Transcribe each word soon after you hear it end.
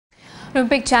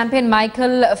Olympic champion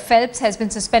Michael Phelps has been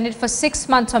suspended for 6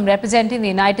 months from representing the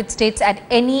United States at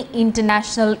any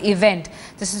international event.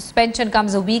 The suspension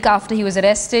comes a week after he was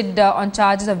arrested on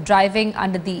charges of driving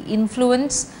under the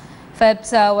influence.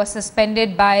 Phelps was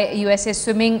suspended by USA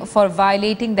Swimming for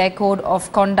violating their code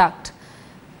of conduct.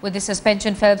 With the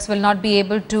suspension, Phelps will not be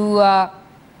able to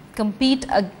compete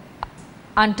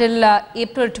until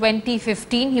April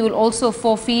 2015. He will also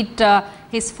forfeit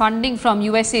his funding from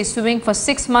USA Swimming for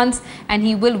 6 months, and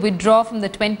he will withdraw from the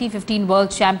 2015 World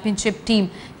Championship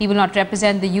team. He will not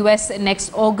represent the US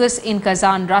next August in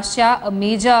Kazan, Russia, a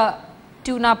major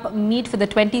tune-up meet for the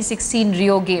 2016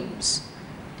 Rio Games.